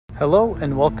Hello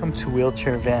and welcome to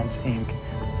Wheelchair Vans Inc.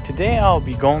 Today I'll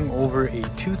be going over a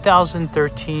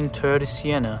 2013 Toyota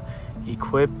Sienna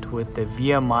equipped with the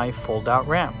VMI fold-out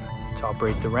ramp. To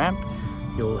operate the ramp,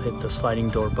 you'll hit the sliding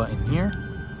door button here.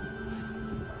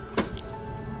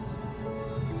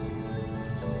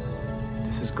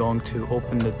 This is going to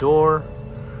open the door,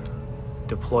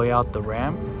 deploy out the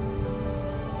ramp,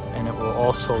 and it will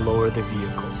also lower the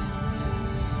vehicle.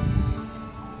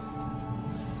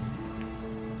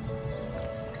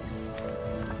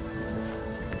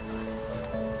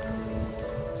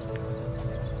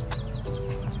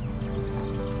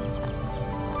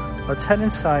 Let's head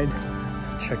inside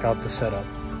and check out the setup.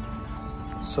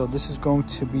 So this is going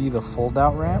to be the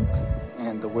fold-out ramp,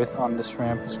 and the width on this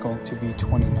ramp is going to be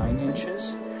 29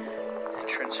 inches.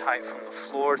 Entrance height from the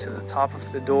floor to the top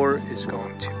of the door is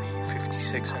going to be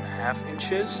 56.5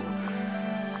 inches. In the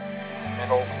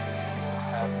middle, you'll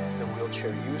have the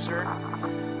wheelchair user.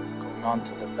 Going on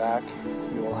to the back,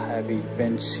 you'll have a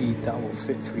bench seat that will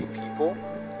fit 3 people.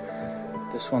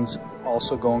 This one's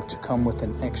also going to come with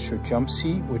an extra jump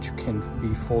seat, which can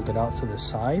be folded out to the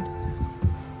side.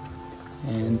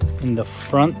 And in the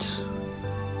front,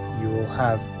 you will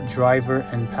have driver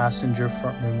and passenger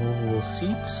front removable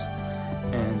seats.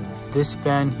 And this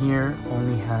van here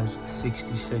only has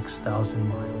 66,000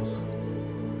 miles.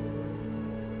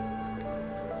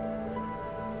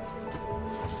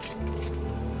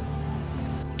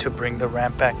 To bring the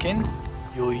ramp back in,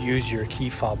 you'll use your key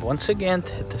fob once again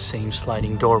to hit the same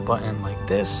sliding door button like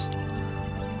this.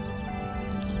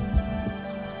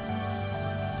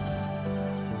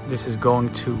 This is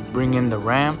going to bring in the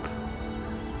ramp,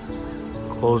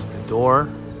 close the door,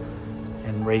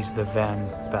 and raise the van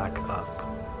back up.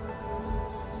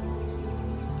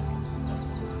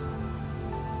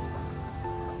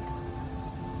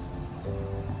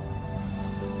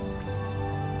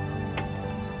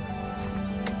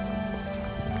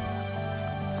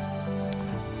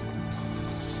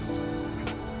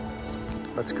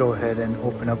 Let's go ahead and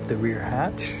open up the rear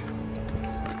hatch.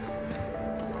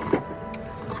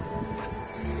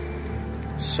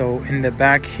 So in the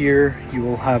back here, you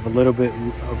will have a little bit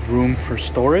of room for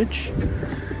storage.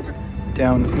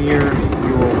 Down here,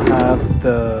 you will have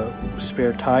the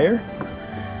spare tire.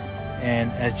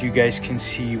 And as you guys can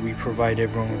see, we provide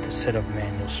everyone with a set of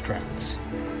manual straps.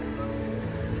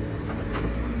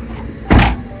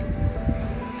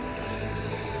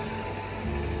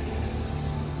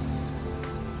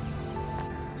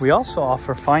 We also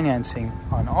offer financing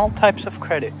on all types of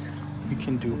credit. You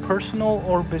can do personal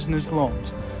or business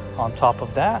loans. On top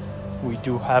of that, we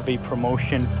do have a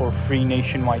promotion for free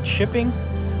nationwide shipping.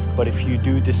 But if you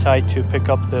do decide to pick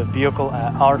up the vehicle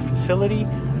at our facility,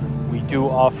 we do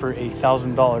offer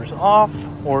 $1,000 off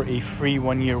or a free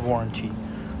 1-year warranty.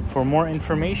 For more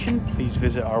information, please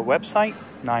visit our website,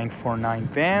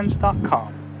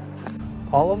 949vans.com.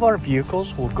 All of our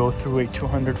vehicles will go through a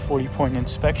 240-point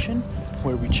inspection,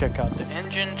 where we check out the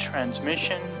engine,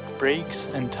 transmission, brakes,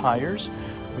 and tires.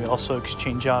 We also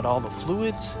exchange out all the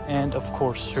fluids and, of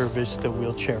course, service the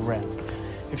wheelchair ramp.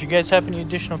 If you guys have any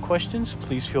additional questions,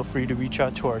 please feel free to reach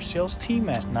out to our sales team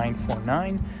at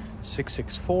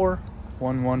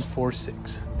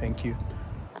 949-664-1146. Thank you.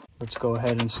 Let's go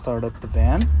ahead and start up the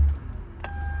van.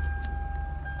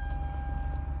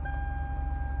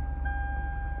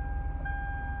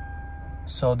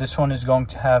 So this one is going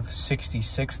to have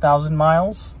 66,000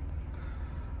 miles.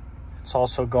 It's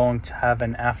also going to have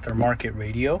an aftermarket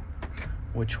radio,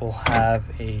 which will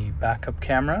have a backup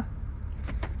camera.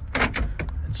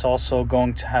 It's also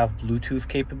going to have Bluetooth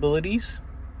capabilities.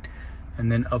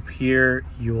 And then up here,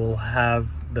 you'll have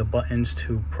the buttons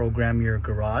to program your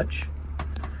garage.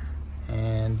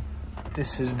 And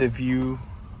this is the view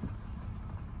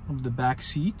of the back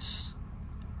seats.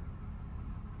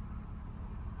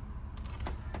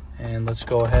 And let's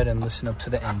go ahead and listen up to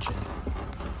the engine.